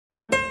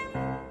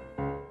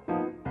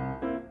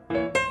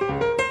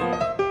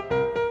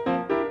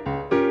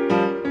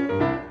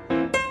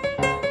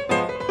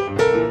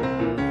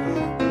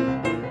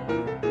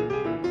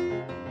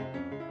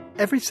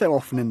Every so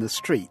often in the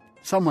street,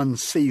 someone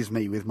sees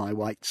me with my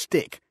white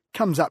stick,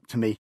 comes up to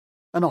me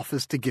and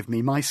offers to give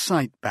me my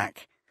sight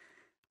back.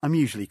 I'm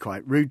usually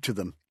quite rude to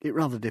them. It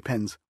rather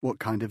depends what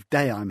kind of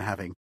day I'm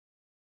having.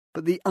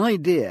 But the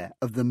idea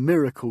of the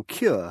miracle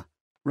cure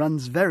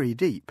runs very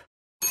deep.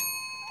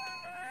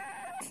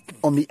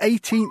 On the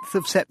 18th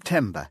of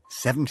September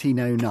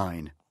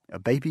 1709, a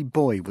baby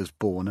boy was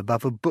born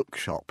above a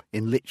bookshop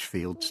in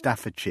Lichfield,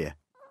 Staffordshire.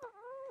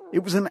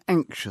 It was an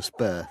anxious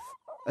birth,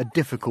 a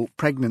difficult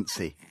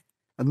pregnancy,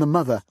 and the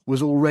mother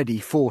was already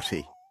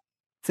 40.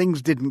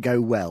 Things didn't go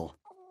well.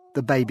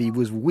 The baby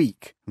was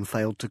weak and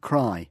failed to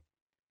cry.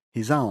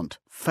 His aunt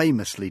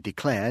famously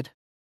declared,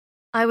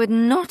 "I would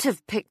not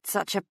have picked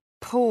such a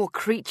poor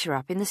creature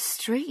up in the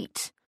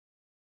street."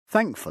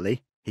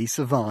 Thankfully, he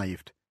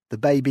survived. The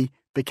baby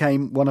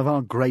became one of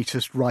our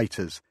greatest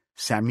writers,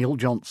 Samuel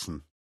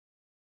Johnson.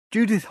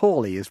 Judith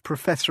Hawley is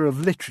Professor of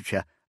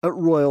Literature at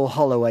Royal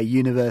Holloway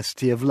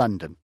University of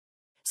London.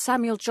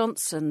 Samuel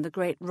Johnson, the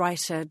great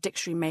writer,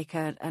 dictionary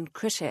maker and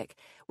critic,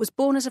 was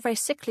born as a very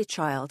sickly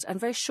child and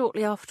very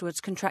shortly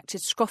afterwards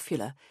contracted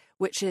scrofula,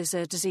 which is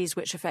a disease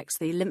which affects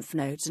the lymph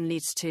nodes and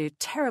leads to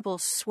terrible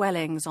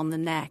swellings on the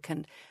neck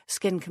and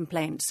skin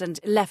complaints, and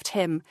left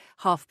him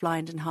half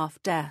blind and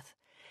half deaf.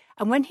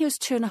 And when he was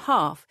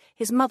 2.5,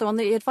 his mother, on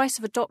the advice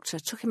of a doctor,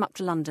 took him up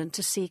to London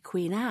to see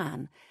Queen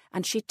Anne,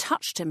 and she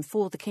touched him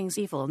for the King's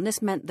evil. And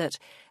this meant that,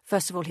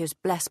 first of all, he was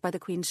blessed by the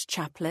Queen's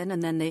chaplain,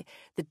 and then the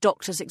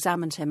doctors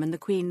examined him, and the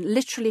Queen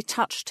literally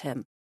touched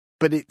him.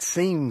 But it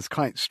seems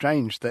quite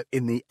strange that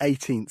in the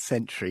 18th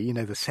century, you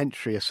know, the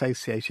century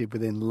associated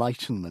with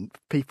Enlightenment,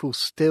 people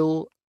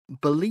still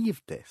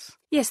believed this.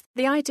 Yes,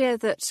 the idea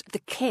that the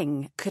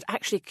king could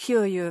actually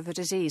cure you of a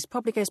disease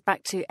probably goes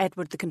back to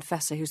Edward the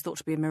Confessor, who's thought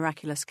to be a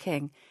miraculous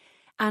king.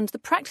 And the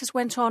practice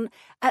went on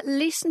at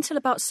least until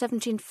about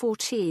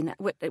 1714,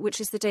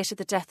 which is the date of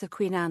the death of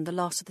Queen Anne, the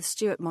last of the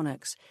Stuart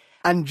monarchs.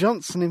 And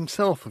Johnson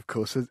himself, of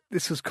course,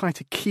 this was quite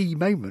a key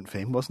moment for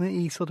him, wasn't it?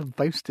 He sort of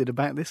boasted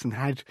about this and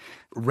had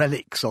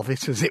relics of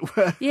it, as it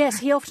were. Yes,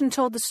 he often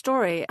told the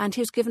story, and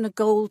he was given a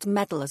gold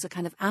medal as a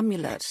kind of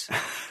amulet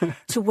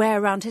to wear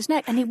around his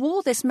neck. And he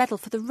wore this medal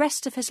for the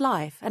rest of his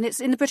life, and it's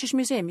in the British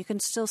Museum, you can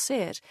still see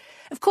it.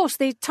 Of course,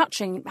 the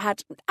touching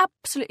had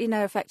absolutely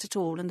no effect at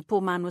all, and the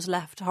poor man was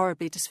left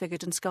horribly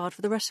disfigured and scarred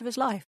for the rest of his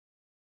life.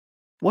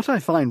 What I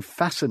find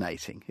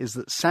fascinating is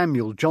that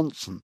Samuel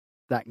Johnson,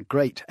 that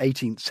great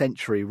 18th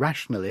century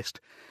rationalist,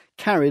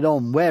 carried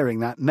on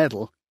wearing that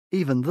medal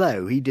even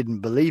though he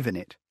didn't believe in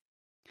it.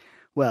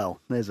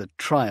 Well, there's a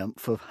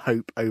triumph of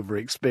hope over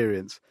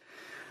experience.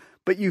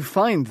 But you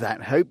find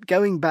that hope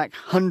going back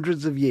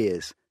hundreds of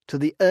years to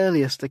the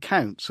earliest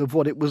accounts of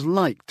what it was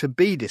like to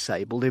be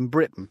disabled in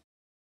Britain.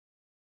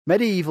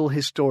 Medieval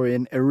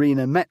historian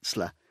Irina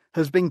Metzler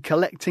has been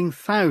collecting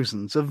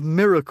thousands of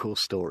miracle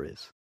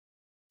stories.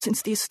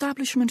 Since the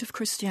establishment of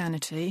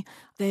Christianity,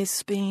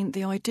 there's been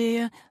the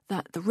idea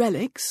that the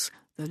relics,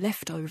 the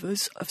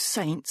leftovers of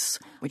saints,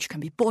 which can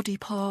be body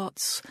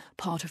parts,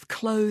 part of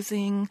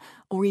clothing,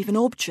 or even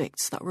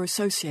objects that were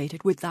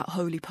associated with that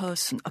holy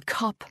person, a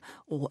cup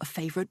or a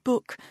favourite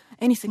book,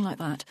 anything like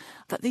that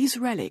these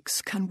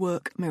relics can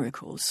work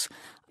miracles.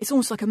 It's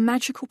almost like a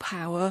magical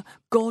power.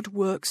 God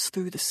works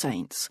through the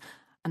saints,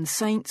 and the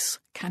saints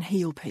can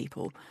heal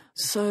people.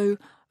 So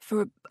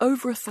for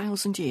over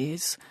 1,000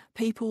 years,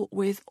 people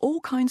with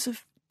all kinds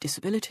of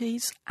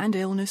disabilities and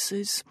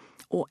illnesses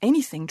or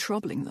anything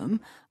troubling them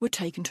were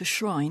taken to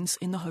shrines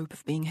in the hope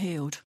of being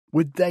healed.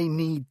 Would they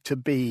need to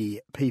be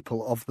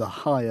people of the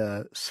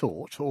higher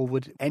sort, or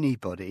would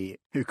anybody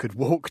who could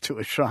walk to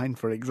a shrine,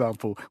 for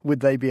example,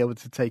 would they be able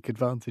to take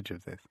advantage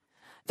of this?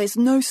 There's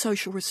no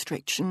social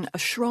restriction. A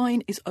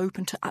shrine is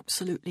open to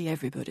absolutely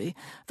everybody.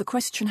 The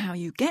question how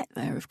you get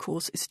there, of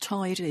course, is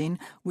tied in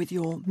with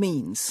your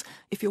means.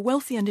 If you're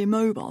wealthy and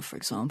immobile, for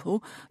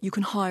example, you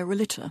can hire a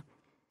litter.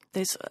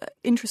 There's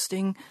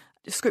interesting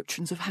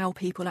descriptions of how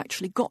people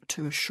actually got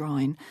to a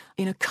shrine.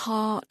 In a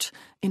cart,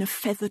 in a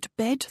feathered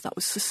bed that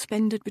was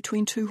suspended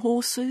between two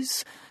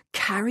horses,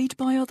 carried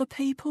by other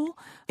people,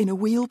 in a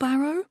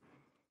wheelbarrow.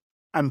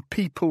 And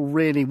people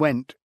really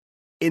went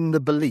in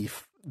the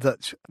belief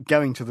that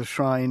going to the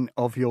shrine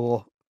of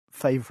your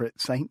favourite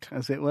saint,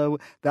 as it were,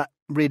 that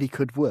really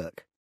could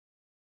work.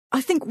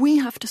 I think we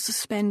have to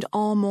suspend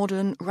our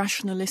modern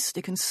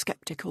rationalistic and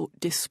sceptical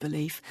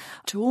disbelief.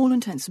 To all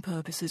intents and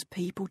purposes,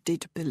 people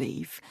did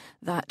believe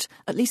that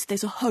at least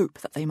there's a hope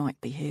that they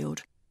might be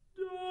healed.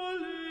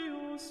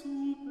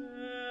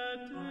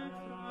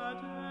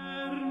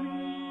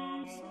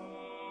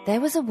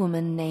 There was a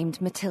woman named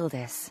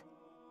Matildis.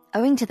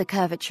 Owing to the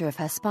curvature of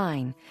her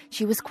spine,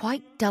 she was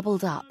quite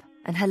doubled up,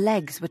 and her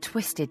legs were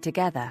twisted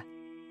together.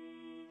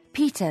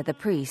 Peter, the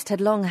priest,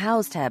 had long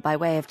housed her by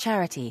way of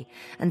charity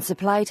and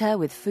supplied her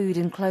with food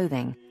and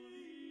clothing.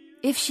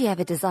 If she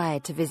ever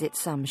desired to visit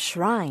some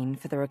shrine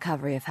for the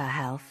recovery of her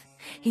health,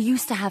 he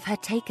used to have her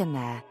taken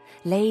there,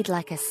 laid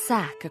like a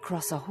sack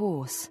across a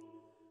horse.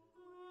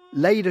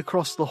 Laid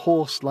across the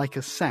horse like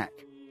a sack,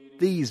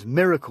 these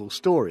miracle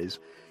stories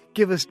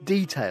give us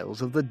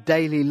details of the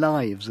daily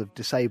lives of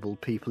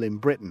disabled people in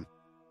Britain.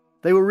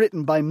 They were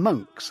written by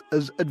monks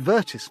as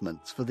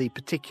advertisements for the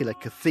particular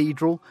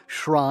cathedral,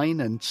 shrine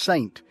and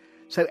saint,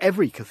 so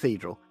every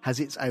cathedral has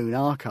its own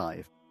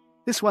archive.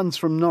 This one's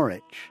from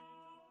Norwich.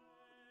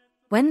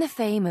 When the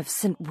fame of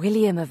St.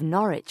 William of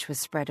Norwich was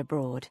spread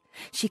abroad,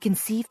 she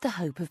conceived the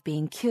hope of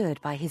being cured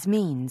by his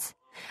means,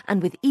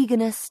 and with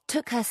eagerness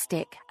took her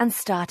stick and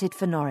started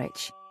for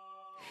Norwich.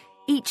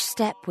 Each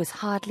step was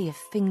hardly a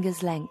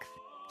finger's length.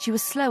 She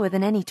was slower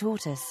than any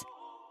tortoise.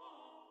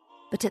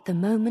 But at the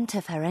moment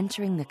of her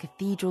entering the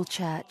cathedral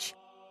church,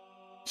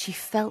 she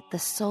felt the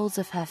soles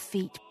of her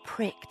feet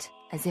pricked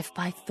as if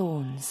by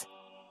thorns.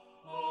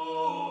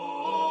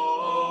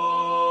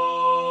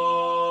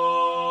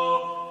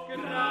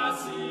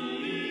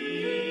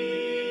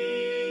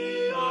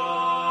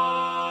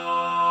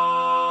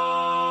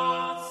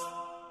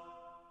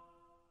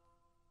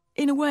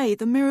 In a way,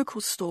 the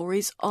miracle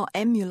stories are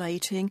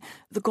emulating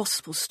the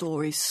gospel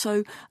stories.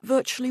 So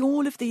virtually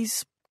all of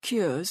these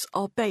cures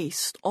are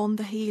based on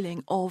the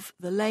healing of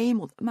the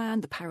lame or the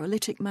man, the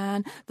paralytic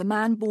man, the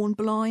man born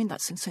blind,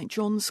 that's in St.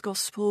 John's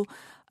Gospel.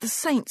 The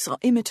saints are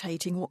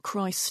imitating what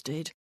Christ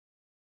did.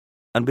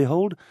 And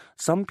behold,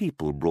 some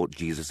people brought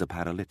Jesus a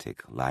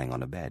paralytic lying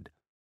on a bed.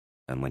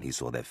 And when he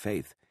saw their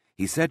faith,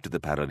 he said to the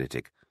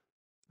paralytic,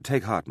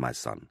 "Take heart, my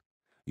son,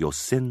 your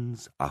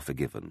sins are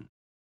forgiven."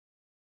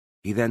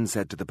 He then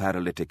said to the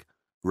paralytic,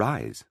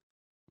 "Rise,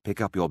 pick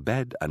up your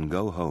bed and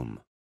go home."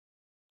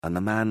 And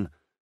the man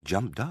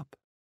jumped up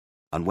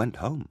and went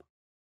home.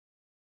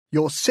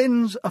 Your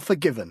sins are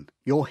forgiven,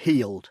 you're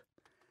healed.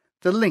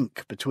 The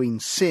link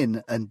between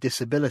sin and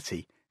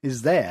disability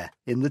is there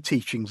in the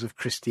teachings of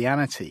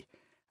Christianity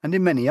and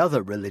in many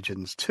other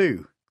religions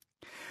too.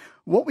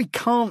 What we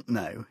can't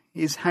know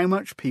is how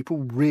much people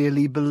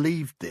really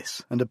believed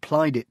this and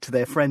applied it to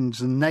their friends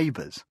and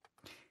neighbours.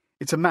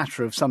 It's a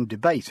matter of some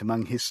debate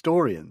among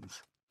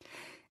historians.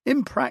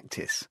 In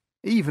practice,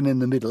 even in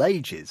the Middle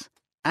Ages,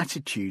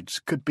 attitudes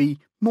could be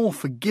more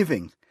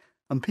forgiving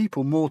and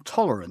people more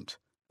tolerant,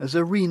 as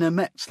Irina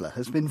Metzler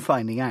has been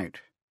finding out.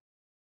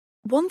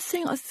 One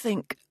thing I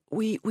think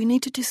we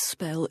need to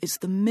dispel is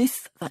the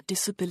myth that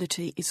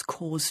disability is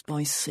caused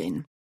by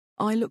sin.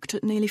 I looked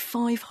at nearly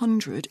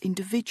 500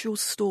 individual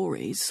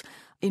stories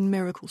in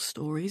miracle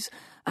stories,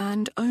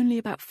 and only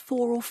about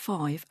 4 or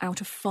 5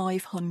 out of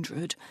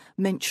 500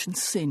 mention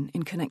sin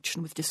in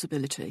connection with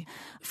disability.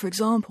 For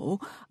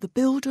example, the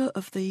builder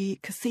of the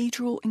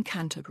cathedral in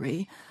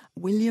Canterbury,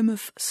 William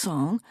of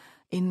Sens,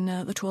 in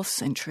the 12th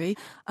century,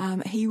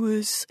 he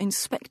was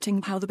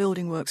inspecting how the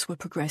building works were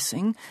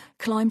progressing,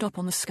 climbed up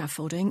on the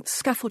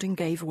scaffolding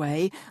gave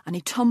way, and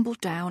he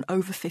tumbled down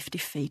over 50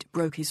 feet,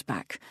 broke his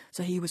back,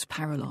 so he was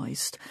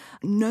paralysed.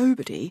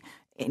 Nobody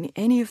in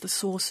any of the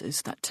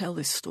sources that tell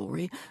this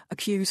story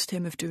accused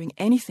him of doing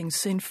anything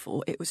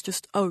sinful. It was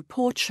just, oh,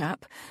 poor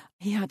chap.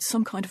 He had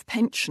some kind of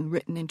pension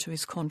written into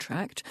his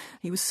contract.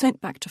 He was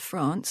sent back to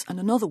France, and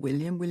another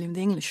William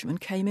the Englishman,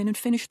 came in and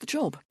finished the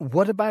job.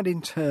 What about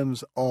in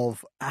terms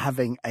of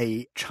having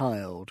a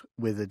child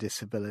with a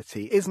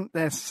disability? Isn't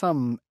there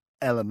some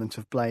element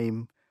of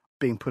blame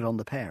being put on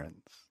the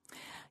parents?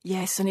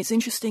 Yes, and it's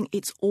interesting,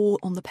 it's all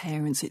on the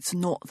parents, it's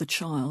not the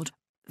child.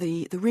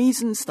 The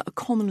reasons that are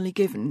commonly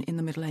given in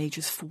the Middle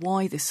Ages for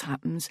why this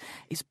happens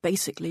is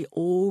basically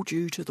all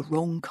due to the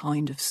wrong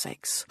kind of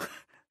sex.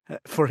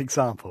 For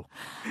example?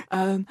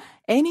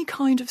 Any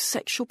kind of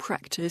sexual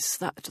practice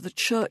that the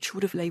church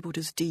would have labelled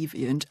as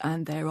deviant,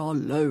 and there are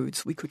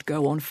loads, we could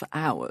go on for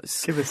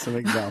hours. Give us some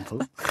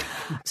examples.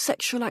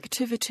 Sexual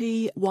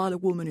activity while a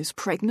woman is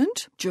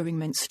pregnant, during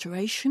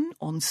menstruation,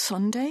 on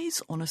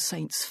Sundays, on a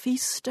saint's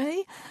feast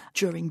day,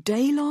 during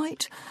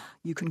daylight,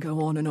 you can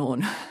go on and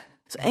on.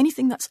 So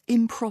anything that's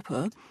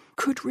improper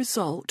could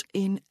result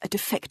in a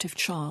defective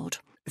child.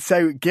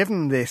 So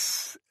given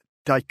this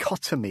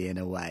dichotomy in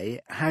a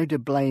way, how do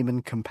blame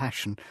and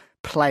compassion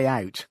play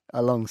out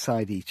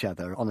alongside each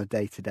other on a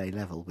day-to-day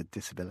level with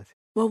disability?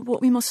 Well,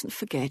 what we mustn't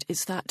forget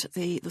is that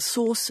the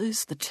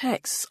sources, the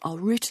texts, are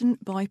written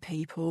by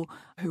people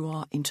who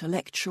are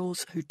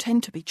intellectuals, who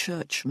tend to be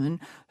churchmen,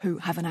 who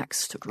have an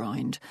axe to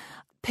grind.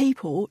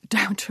 People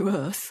down to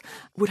earth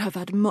would have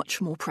had a much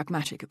more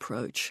pragmatic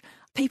approach.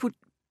 People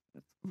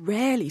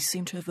rarely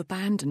seem to have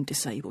abandoned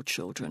disabled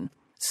children.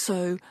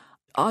 So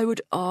I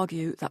would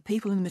argue that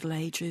people in the Middle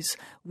Ages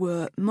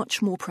were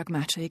much more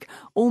pragmatic,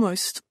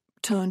 almost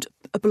turned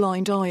a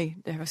blind eye,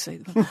 dare I say,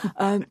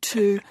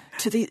 to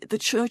the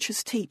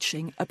Church's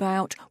teaching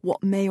about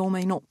what may or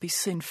may not be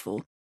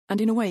sinful, and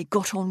in a way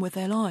got on with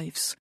their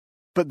lives.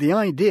 But the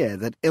idea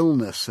that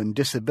illness and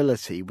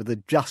disability were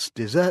the just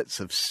deserts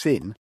of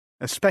sin,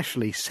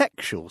 especially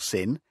sexual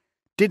sin,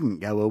 didn't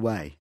go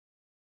away.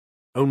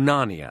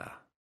 Onania,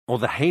 or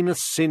the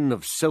heinous sin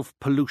of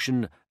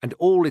self-pollution and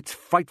all its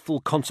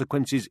frightful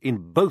consequences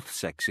in both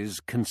sexes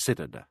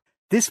considered.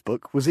 This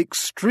book was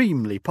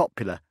extremely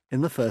popular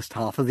in the first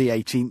half of the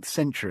 18th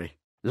century.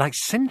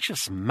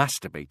 Licentious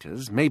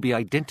masturbators may be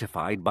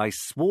identified by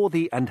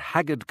swarthy and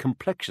haggard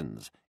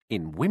complexions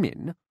in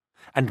women,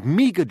 and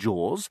meagre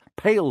jaws,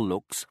 pale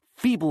looks,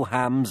 feeble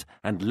hams,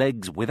 and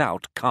legs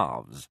without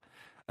calves,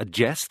 a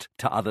jest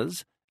to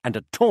others and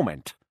a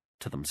torment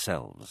to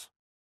themselves.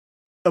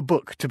 A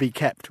book to be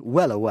kept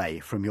well away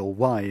from your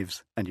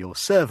wives and your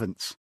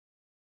servants.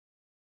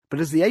 But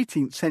as the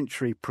 18th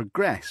century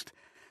progressed,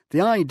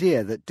 the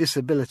idea that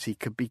disability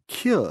could be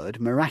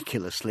cured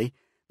miraculously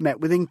met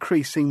with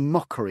increasing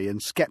mockery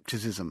and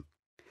scepticism.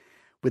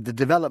 With the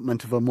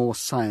development of a more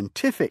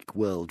scientific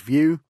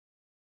worldview,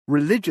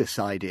 religious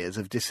ideas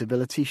of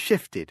disability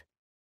shifted.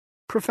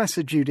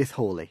 Professor Judith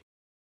Hawley.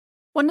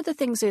 One of the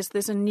things is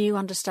there's a new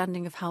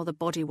understanding of how the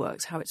body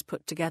works, how it's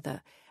put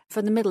together.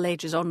 From the Middle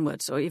Ages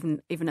onwards, or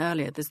even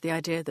earlier, there's the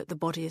idea that the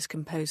body is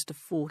composed of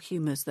 4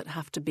 humours that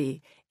have to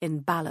be in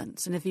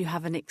balance. And if you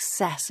have an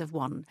excess of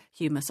one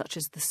humour, such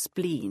as the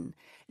spleen,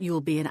 you'll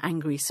be an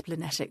angry,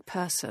 splenetic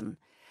person.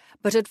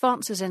 But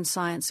advances in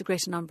science, a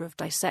greater number of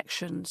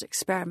dissections,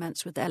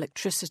 experiments with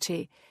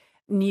electricity,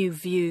 new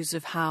views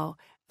of how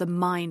the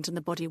mind and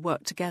the body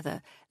work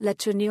together, led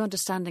to a new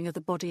understanding of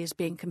the body as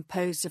being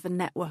composed of a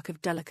network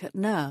of delicate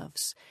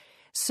nerves.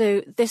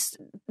 So this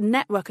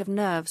network of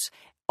nerves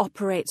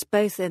operates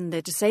both in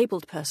the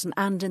disabled person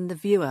and in the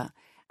viewer.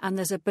 And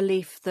there's a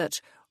belief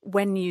that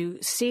when you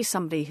see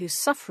somebody who's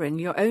suffering,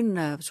 your own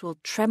nerves will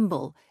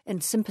tremble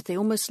in sympathy,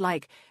 almost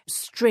like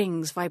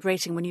strings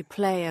vibrating when you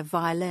play a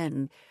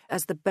violin.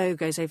 As the bow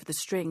goes over the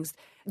strings,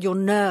 your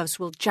nerves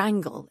will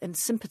jangle in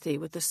sympathy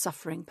with the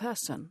suffering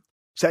person.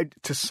 So,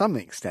 to some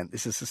extent,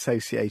 this is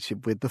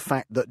associated with the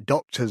fact that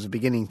doctors are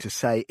beginning to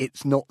say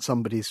it's not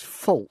somebody's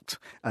fault,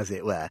 as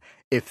it were,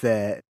 if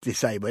they're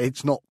disabled.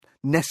 It's not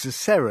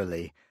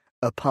necessarily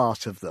a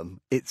part of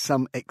them. It's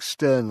some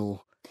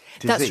external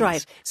disease. That's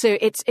right. So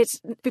it's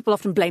people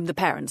often blame the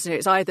parents.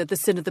 It's either the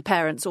sin of the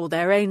parents or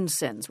their own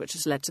sins which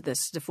has led to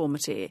this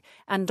deformity.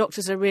 And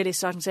doctors are really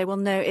starting to say, well,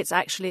 no, it's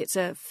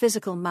a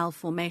physical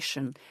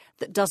malformation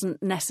that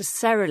doesn't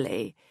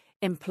necessarily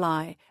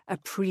imply a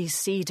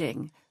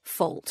preceding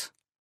fault,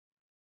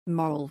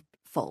 moral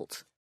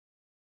fault.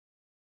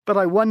 But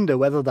I wonder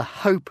whether the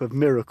hope of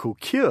miracle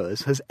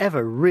cures has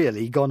ever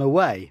really gone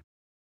away.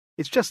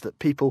 It's just that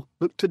people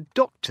look to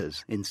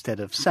doctors instead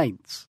of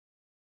saints.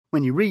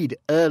 When you read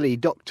early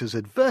doctors'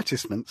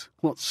 advertisements,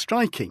 what's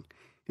striking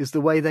is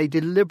the way they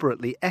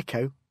deliberately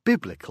echo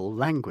biblical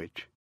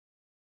language.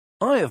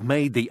 I have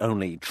made the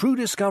only true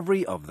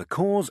discovery of the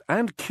cause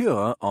and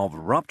cure of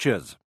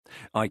ruptures.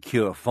 I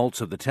cure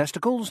faults of the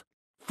testicles,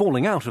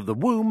 falling out of the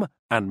womb,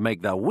 and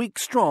make the weak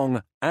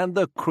strong and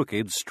the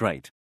crooked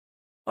straight.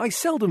 I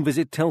seldom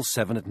visit till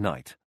 7 at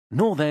night,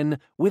 nor then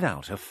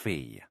without a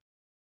fee.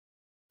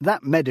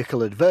 That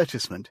medical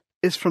advertisement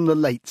is from the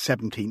late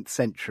 17th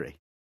century.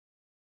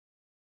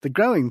 The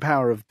growing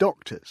power of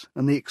doctors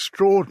and the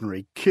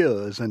extraordinary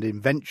cures and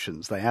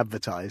inventions they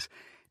advertise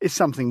is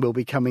something we'll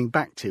be coming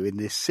back to in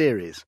this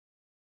series,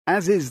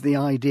 as is the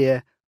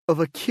idea of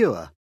a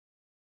cure.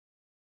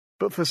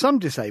 But for some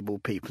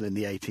disabled people in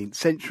the 18th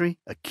century,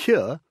 a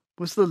cure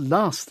was the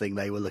last thing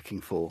they were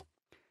looking for.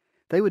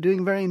 They were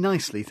doing very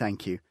nicely,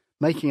 thank you,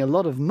 making a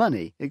lot of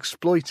money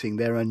exploiting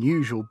their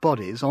unusual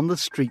bodies on the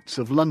streets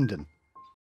of London.